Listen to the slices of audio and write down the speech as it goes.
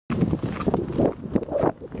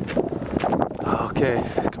Okay,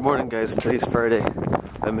 good morning guys, today's Friday.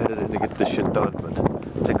 I'm headed in to get this shit done,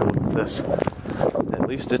 but take a look at this. At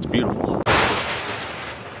least it's beautiful.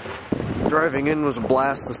 Driving in was a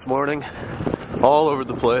blast this morning. All over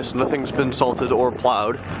the place, nothing's been salted or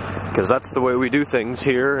plowed, because that's the way we do things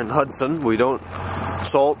here in Hudson. We don't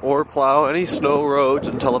salt or plow any snow roads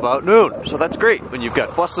until about noon. So that's great when you've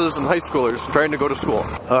got buses and high schoolers trying to go to school.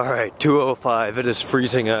 Alright, 2:05, it is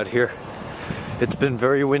freezing out here. It's been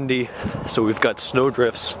very windy, so we've got snow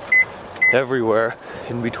drifts everywhere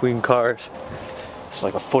in between cars. It's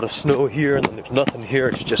like a foot of snow here, and then there's nothing here,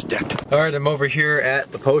 it's just decked. Alright, I'm over here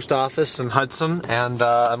at the post office in Hudson, and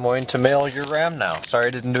I'm going to mail your ram now. Sorry I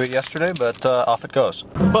didn't do it yesterday, but off it goes.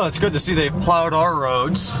 Well, it's good to see they've plowed our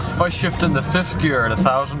roads. If I shift into 5th gear at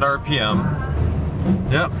 1,000 RPM,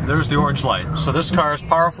 yep, there's the orange light. So this car is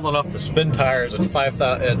powerful enough to spin tires at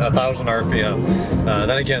 1,000 RPM.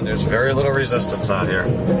 Then again, there's very little resistance out here.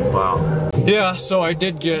 Wow. Yeah, so I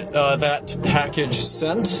did get that package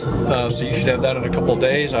sent, so you should have that in a couple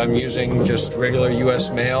days. I'm using just regular US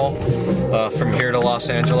mail. From here to Los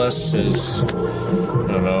Angeles is, I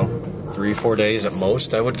don't know, 3-4 days at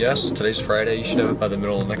most, I would guess. Today's Friday, you should have it by the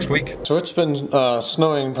middle of next week. So it's been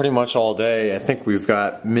snowing pretty much all day. I think we've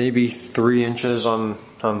got maybe 3 inches on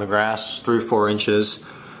the grass, 3-4 inches.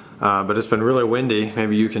 But it's been really windy.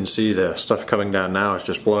 Maybe you can see the stuff coming down now. It's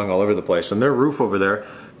just blowing all over the place. And their roof over there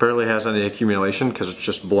barely has any accumulation because it's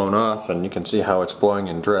just blown off, and you can see how it's blowing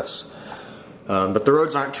in drifts. But the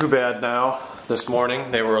roads aren't too bad now. This morning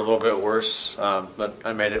they were a little bit worse, but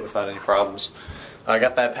I made it without any problems. I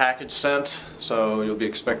got that package sent, so you'll be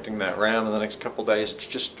expecting that ram in the next couple days. It's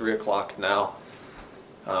just 3 o'clock now.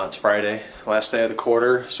 It's Friday, last day of the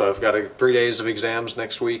quarter, so I've got 3 days of exams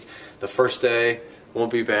next week. The first day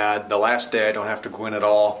won't be bad. The last day I don't have to go in at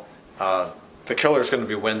all. The killer is going to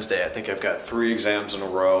be Wednesday. I think I've got 3 exams in a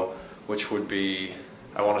row, which would be,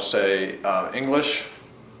 I want to say, English,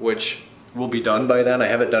 which will be done by then. I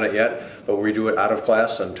haven't done it yet, but we do it out of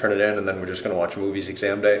class and turn it in, and then we're just going to watch movies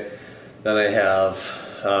exam day. Then I have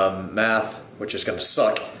math, which is going to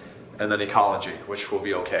suck, and then ecology, which will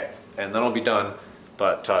be okay. And then I'll be done,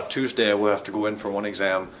 but Tuesday I will have to go in for 1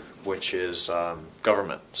 exam, which is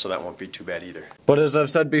government, so that won't be too bad either. But as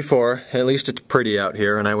I've said before, at least it's pretty out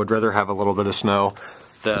here, and I would rather have a little bit of snow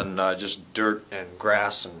than just dirt and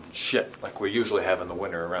grass and shit like we usually have in the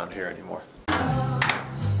winter around here anymore.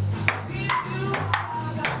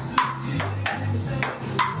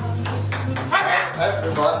 That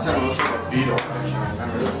was the last time I listened to the Beatles, I can't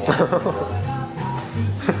remember.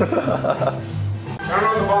 I don't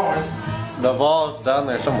know the ball is. The ball's down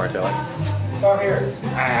there somewhere, Taylor. It's out here.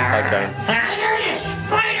 Okay. I hear you,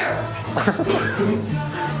 spider!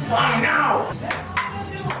 Oh no!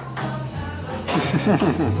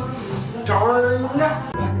 Darn!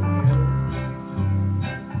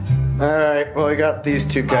 Alright, well we got these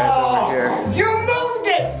 2 guys over here. You moved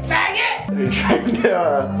it, faggot! They're trying to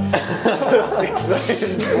fix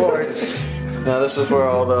Ryan's board. Now this is where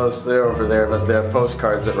all those, they're over there, but the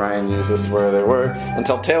postcards that Ryan used, this is where they were,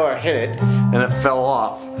 until Taylor hit it, and it fell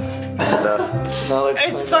off. And, now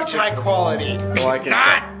It's such high quality. Well, I can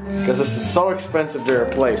tell, because this is so expensive to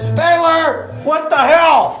replace. Taylor! What the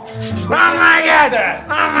hell? Oh my god! Oh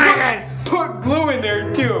my god! Put glue in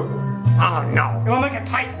there too. Oh no. It'll make a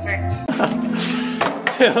tight thing.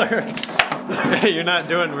 Taylor, you're not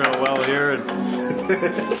doing real well here.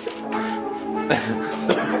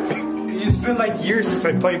 It's been like years since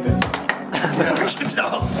I played this. Yeah, we should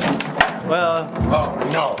tell. Well, Oh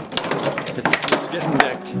no. it's getting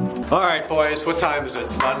decked. Alright boys, what time is it?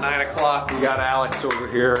 It's about 9 o'clock. We got Alex over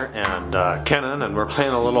here and Kenan, and we're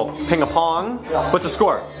playing a little ping-a-pong. What's the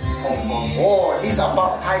score? Oh, he's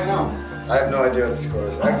about tight now. I have no idea what the score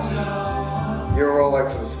is. Your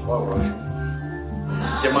Rolex is slow,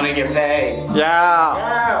 right? Get money, get paid. Yeah!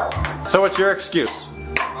 Yeah! So what's your excuse?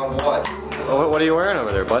 On what? What are you wearing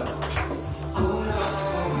over there, bud?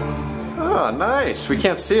 Oh, nice. We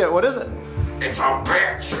can't see it. What is it? It's a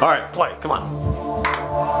bitch! Alright, play. Come on.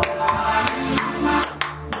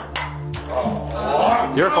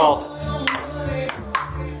 Your fault.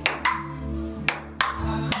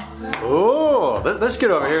 Ooh, this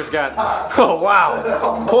kid over here's got, oh wow,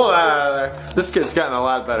 pull that out of there. This kid's gotten a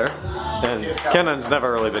lot better. And Kenan's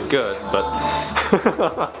never really been good, but...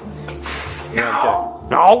 Yeah, I'm kidding.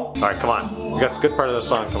 No! Alright, come on. We got the good part of the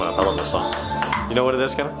song coming up. I love this song. You know what it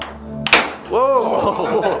is, Kenan?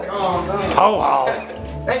 Whoa! Oh wow!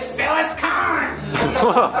 It's Phyllis Khan!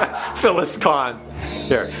 Phyllis Khan.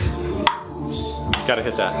 Here. Gotta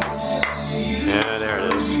hit that. And there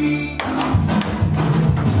it is.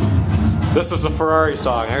 This is a Ferrari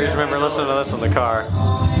song. I always remember listening to this in the car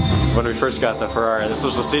when we first got the Ferrari. This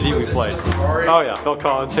was the CD we played. Oh yeah, Phil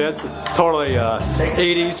Collins hits. It's totally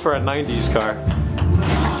 80s for a 90s car.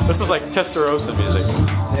 This is like Testarossa music.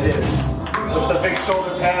 It is. With the big shoulder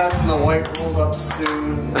pads and the white rolled up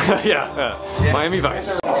suit. Yeah. Miami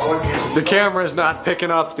Vice. The camera is not picking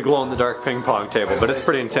up the glow-in-the-dark ping pong table, but it's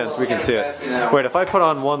pretty intense. We can see it. Wait, if I put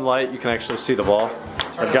on one light, you can actually see the ball.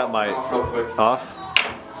 I've got my off.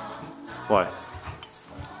 Why?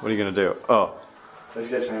 What are you gonna do? Oh. This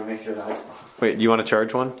guy trying to make his eyes. Wait, you want to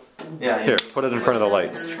charge one? Yeah. Here, put it in front of the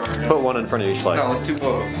light. Put one in front of each light. No, let's do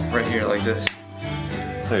both. Right here, like this.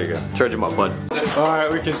 There you go. Charge them up, bud. Alright,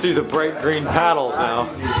 we can see the bright green paddles now.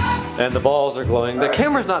 And the balls are glowing. The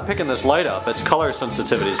camera's not picking this light up. Its color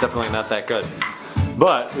sensitivity is definitely not that good.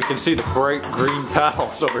 But we can see the bright green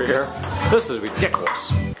paddles over here. This is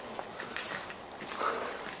ridiculous.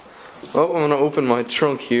 Oh, I'm gonna open my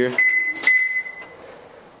trunk here.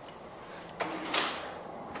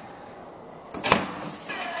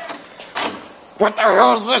 What the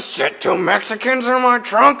hell is this shit? 2 Mexicans in my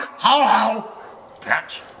trunk? How?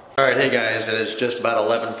 Catch. Alright, hey guys, it is just about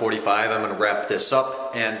 11:45. I'm going to wrap this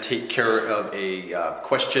up and take care of a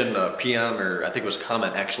question, a PM, or I think it was a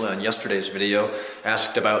comment actually on yesterday's video,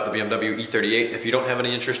 asked about the BMW E38. If you don't have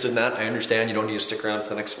any interest in that, I understand you don't need to stick around for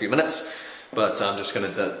the next few minutes, but I'm just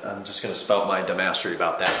going to spout my dumbassery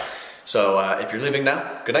about that. So if you're leaving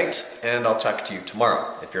now, good night, and I'll talk to you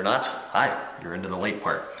tomorrow. If you're not, hi, you're into the late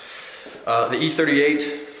part. The E38,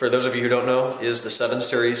 for those of you who don't know, is the 7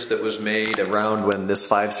 Series that was made around when this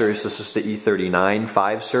 5 Series, this is the E39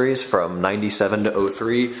 5 Series from 97 to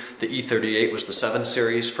 03. The E38 was the 7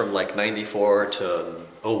 Series from like 94 to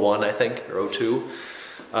 01, I think, or 02.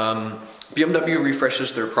 BMW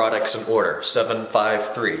refreshes their products in order,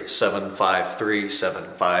 753, 753,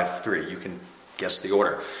 753. You can guess the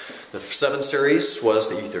order. The 7 Series was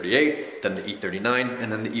the E38, then the E39,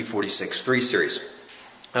 and then the E46 3 Series.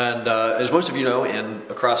 And as most of you know,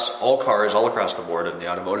 across all cars, all across the board in the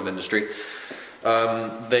automotive industry,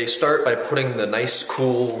 they start by putting the nice,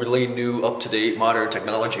 cool, really new, up-to-date, modern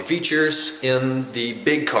technology features in the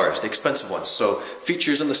big cars, the expensive ones. So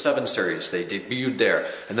features in the 7 Series, they debuted there,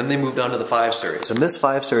 and then they moved on to the 5 Series. And this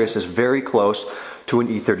 5 Series is very close to an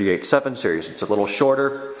E38 7 Series. It's a little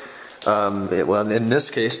shorter. Well, in this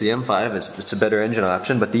case, the M5, it's a better engine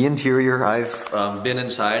option, but the interior, I've been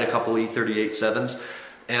inside a couple E38 7s.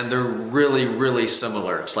 And they're really, really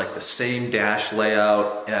similar. It's like the same dash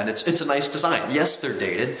layout, and it's a nice design. Yes, they're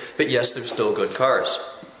dated, but yes, they're still good cars.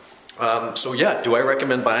 So yeah, do I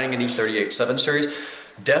recommend buying an E38 7 Series?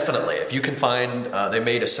 Definitely. If you can find, they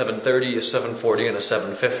made a 730, a 740, and a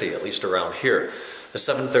 750, at least around here. The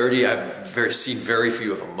 730, I've seen very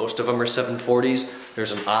few of them. Most of them are 740s.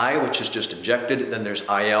 There's an I, which is just injected, then there's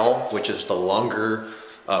IL, which is the longer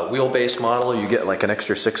wheelbase model. You get like an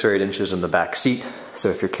extra 6 or 8 inches in the back seat, so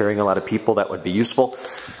if you're carrying a lot of people, that would be useful.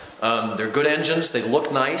 They're good engines, they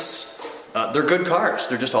look nice, they're good cars,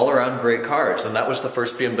 they're just all around great cars, and that was the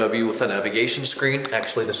first BMW with a navigation screen,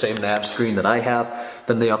 actually the same nav screen that I have.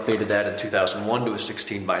 Then they updated that in 2001 to a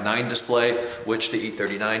 16:9 display, which the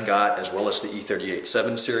E39 got, as well as the E38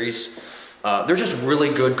 7 Series. They're just really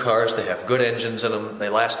good cars. They have good engines in them. They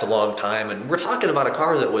last a long time. And we're talking about a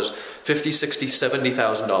car that was $50,000, $60,000,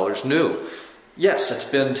 $70,000 new. Yes, it's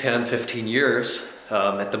been 10, 15 years,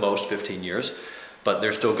 at the most 15 years, but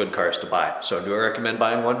they're still good cars to buy. So do I recommend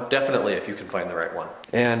buying one? Definitely, if you can find the right one.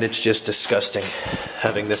 And it's just disgusting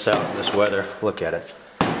having this out in this weather. Look at it.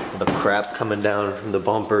 The crap coming down from the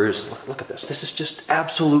bumpers. Look at this. This is just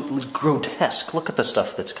absolutely grotesque. Look at the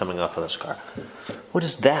stuff that's coming off of this car. What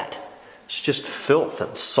is that? It's just filth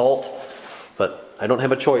and salt, but I don't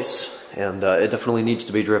have a choice, and it definitely needs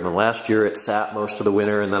to be driven. Last year it sat most of the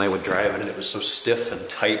winter, and then I would drive it, and it was so stiff and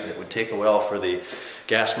tight, and it would take a while for the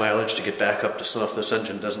gas mileage to get back up to snuff. This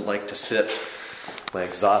engine doesn't like to sit. My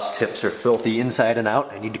exhaust tips are filthy inside and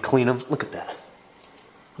out. I need to clean them. Look at that.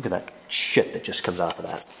 Look at that shit that just comes off of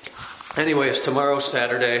that. Anyways, tomorrow's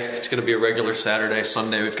Saturday. It's going to be a regular Saturday.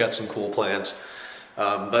 Sunday we've got some cool plans.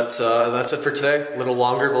 But that's it for today. A little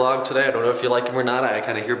longer vlog today. I don't know if you like him or not. I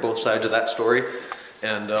kind of hear both sides of that story.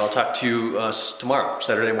 And I'll talk to you tomorrow,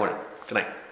 Saturday morning. Good night.